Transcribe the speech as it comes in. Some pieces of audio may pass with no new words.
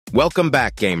Welcome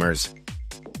back, gamers.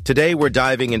 Today we're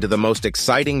diving into the most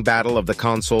exciting battle of the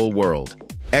console world,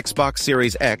 Xbox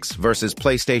Series X versus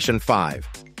PlayStation 5.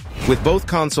 With both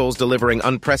consoles delivering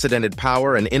unprecedented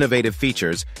power and innovative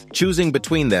features, choosing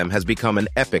between them has become an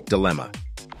epic dilemma.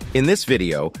 In this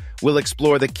video, we'll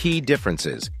explore the key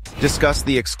differences, discuss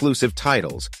the exclusive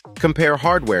titles, compare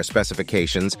hardware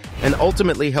specifications, and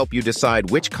ultimately help you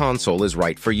decide which console is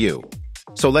right for you.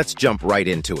 So let's jump right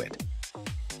into it.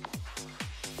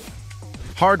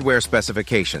 Hardware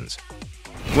specifications.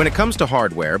 When it comes to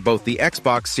hardware, both the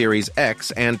Xbox Series X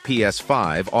and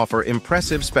PS5 offer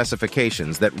impressive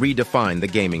specifications that redefine the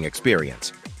gaming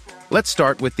experience. Let's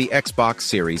start with the Xbox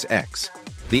Series X.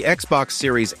 The Xbox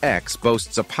Series X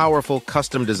boasts a powerful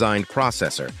custom-designed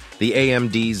processor, the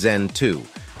AMD Zen 2,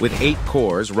 with 8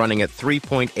 cores running at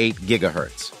 3.8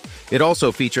 GHz. It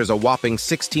also features a whopping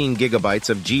 16 GB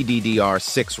of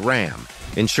GDDR6 RAM,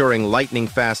 ensuring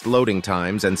lightning-fast loading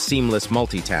times and seamless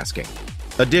multitasking.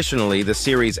 Additionally, the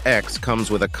Series X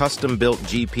comes with a custom-built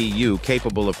GPU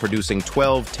capable of producing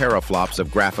 12 teraflops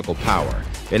of graphical power,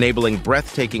 enabling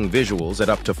breathtaking visuals at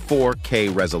up to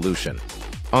 4K resolution.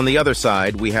 On the other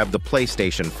side, we have the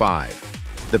PlayStation 5.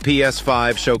 The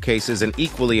PS5 showcases an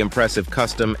equally impressive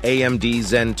custom AMD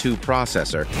Zen 2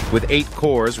 processor with 8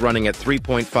 cores running at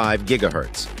 3.5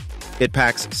 GHz. It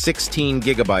packs 16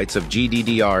 GB of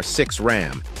GDDR6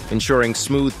 RAM, ensuring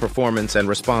smooth performance and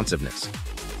responsiveness.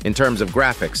 In terms of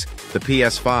graphics, the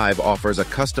PS5 offers a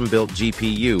custom-built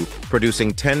GPU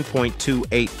producing 10.28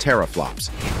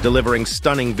 teraflops, delivering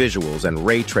stunning visuals and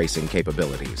ray tracing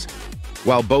capabilities.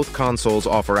 While both consoles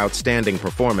offer outstanding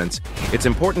performance, it's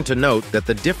important to note that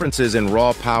the differences in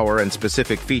raw power and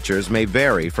specific features may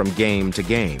vary from game to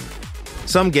game.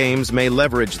 Some games may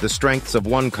leverage the strengths of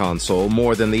one console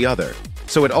more than the other,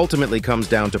 so it ultimately comes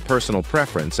down to personal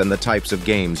preference and the types of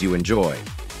games you enjoy.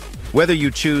 Whether you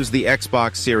choose the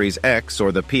Xbox Series X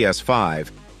or the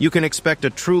PS5, you can expect a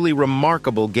truly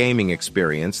remarkable gaming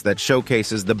experience that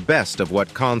showcases the best of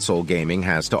what console gaming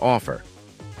has to offer.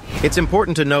 It's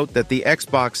important to note that the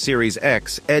Xbox Series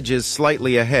X edges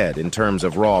slightly ahead in terms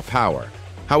of raw power.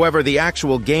 However, the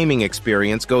actual gaming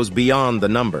experience goes beyond the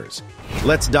numbers.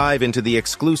 Let's dive into the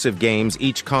exclusive games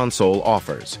each console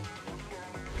offers.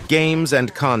 Games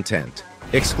and content.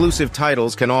 Exclusive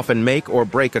titles can often make or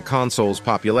break a console's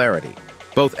popularity.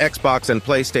 Both Xbox and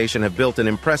PlayStation have built an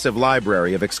impressive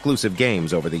library of exclusive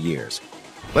games over the years.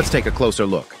 Let's take a closer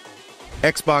look.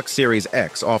 Xbox Series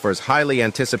X offers highly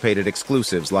anticipated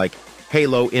exclusives like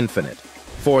Halo Infinite,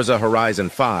 Forza Horizon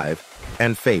 5,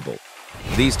 and Fable.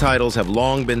 These titles have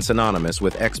long been synonymous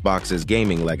with Xbox's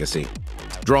gaming legacy,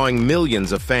 drawing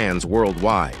millions of fans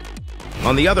worldwide.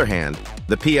 On the other hand,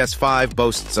 the PS5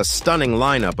 boasts a stunning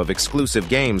lineup of exclusive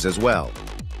games as well.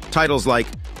 Titles like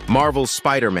Marvel's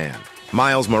Spider-Man,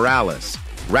 Miles Morales,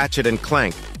 Ratchet &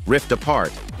 Clank, Rift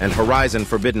Apart, and Horizon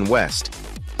Forbidden West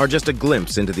are just a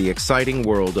glimpse into the exciting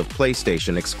world of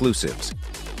PlayStation exclusives.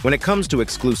 When it comes to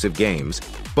exclusive games,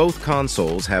 both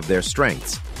consoles have their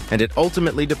strengths, and it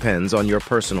ultimately depends on your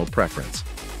personal preference.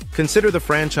 Consider the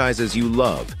franchises you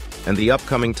love and the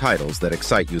upcoming titles that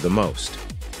excite you the most.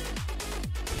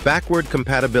 Backward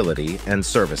compatibility and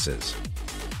services.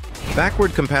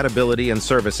 Backward compatibility and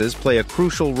services play a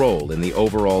crucial role in the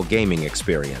overall gaming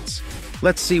experience.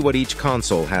 Let's see what each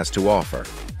console has to offer.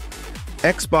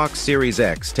 Xbox Series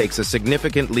X takes a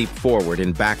significant leap forward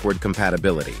in backward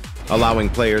compatibility, allowing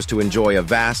players to enjoy a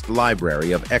vast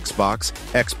library of Xbox,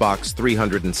 Xbox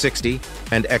 360,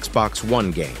 and Xbox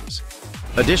One games.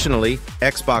 Additionally,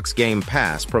 Xbox Game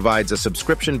Pass provides a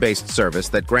subscription-based service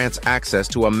that grants access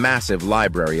to a massive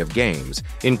library of games,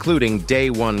 including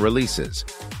day-one releases.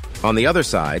 On the other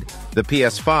side, the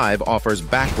PS5 offers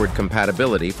backward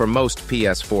compatibility for most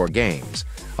PS4 games,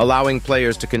 allowing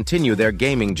players to continue their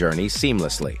gaming journey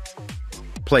seamlessly.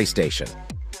 PlayStation.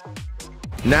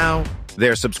 Now,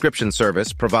 their subscription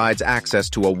service provides access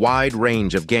to a wide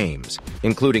range of games,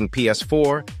 including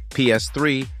PS4,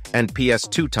 PS3, and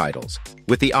PS2 titles,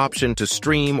 with the option to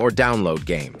stream or download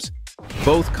games.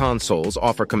 Both consoles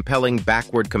offer compelling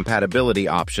backward compatibility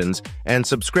options and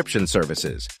subscription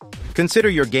services. Consider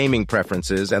your gaming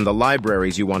preferences and the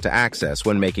libraries you want to access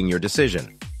when making your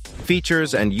decision.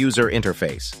 Features and user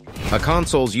interface. A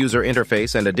console's user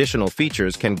interface and additional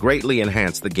features can greatly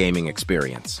enhance the gaming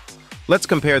experience. Let's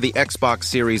compare the Xbox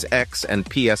Series X and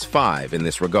PS5 in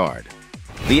this regard.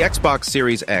 The Xbox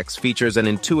Series X features an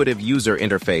intuitive user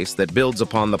interface that builds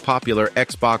upon the popular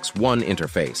Xbox One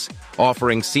interface,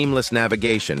 offering seamless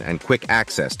navigation and quick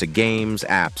access to games,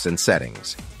 apps, and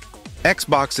settings.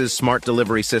 Xbox's smart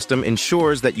delivery system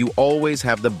ensures that you always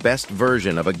have the best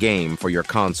version of a game for your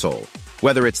console,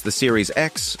 whether it's the Series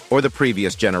X or the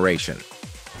previous generation.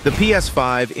 The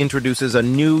PS5 introduces a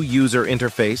new user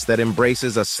interface that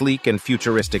embraces a sleek and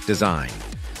futuristic design.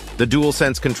 The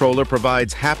DualSense controller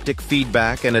provides haptic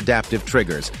feedback and adaptive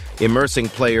triggers, immersing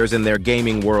players in their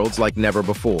gaming worlds like never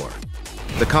before.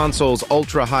 The console's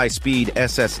ultra-high-speed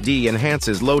SSD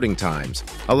enhances loading times,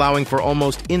 allowing for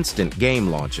almost instant game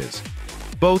launches.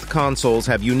 Both consoles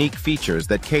have unique features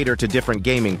that cater to different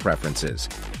gaming preferences.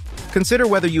 Consider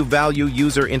whether you value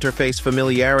user interface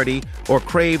familiarity or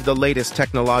crave the latest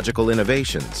technological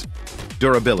innovations.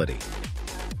 Durability.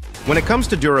 When it comes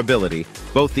to durability,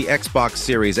 both the Xbox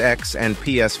Series X and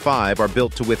PS5 are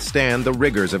built to withstand the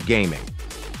rigors of gaming.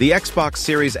 The Xbox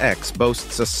Series X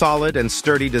boasts a solid and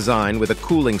sturdy design with a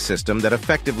cooling system that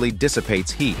effectively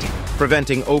dissipates heat,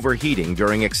 preventing overheating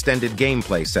during extended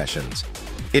gameplay sessions.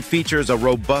 It features a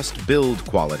robust build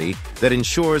quality that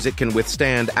ensures it can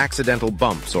withstand accidental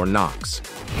bumps or knocks.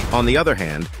 On the other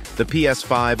hand, the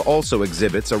PS5 also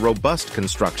exhibits a robust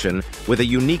construction with a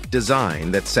unique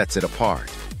design that sets it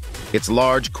apart. Its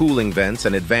large cooling vents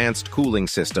and advanced cooling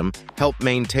system help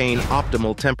maintain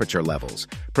optimal temperature levels,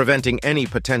 preventing any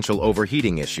potential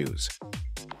overheating issues.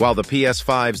 While the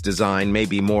PS5's design may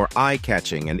be more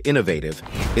eye-catching and innovative,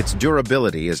 its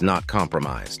durability is not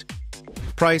compromised.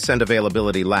 Price and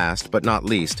availability last but not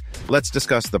least, let's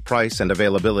discuss the price and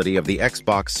availability of the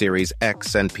Xbox Series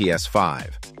X and PS5.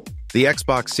 The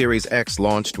Xbox Series X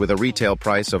launched with a retail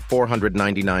price of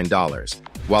 $499,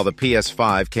 while the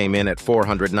PS5 came in at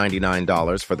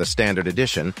 $499 for the standard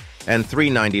edition and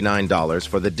 $399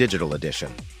 for the digital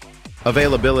edition.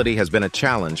 Availability has been a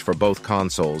challenge for both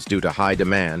consoles due to high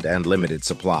demand and limited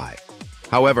supply.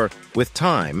 However, with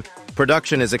time,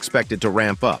 production is expected to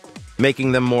ramp up,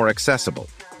 making them more accessible.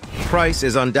 Price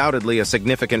is undoubtedly a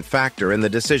significant factor in the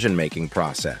decision-making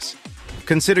process.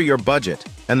 Consider your budget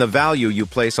and the value you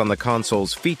place on the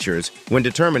console's features when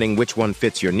determining which one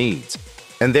fits your needs.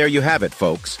 And there you have it,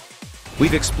 folks.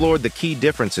 We've explored the key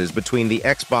differences between the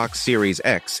Xbox Series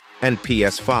X and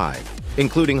PS5,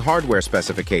 including hardware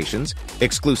specifications,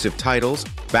 exclusive titles,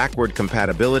 backward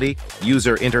compatibility,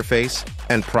 user interface,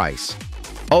 and price.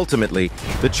 Ultimately,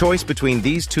 the choice between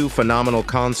these two phenomenal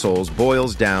consoles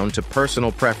boils down to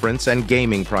personal preference and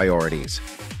gaming priorities.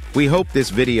 We hope this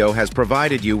video has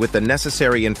provided you with the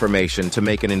necessary information to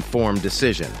make an informed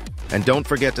decision. And don't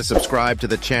forget to subscribe to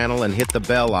the channel and hit the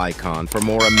bell icon for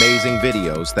more amazing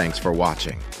videos. Thanks for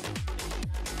watching.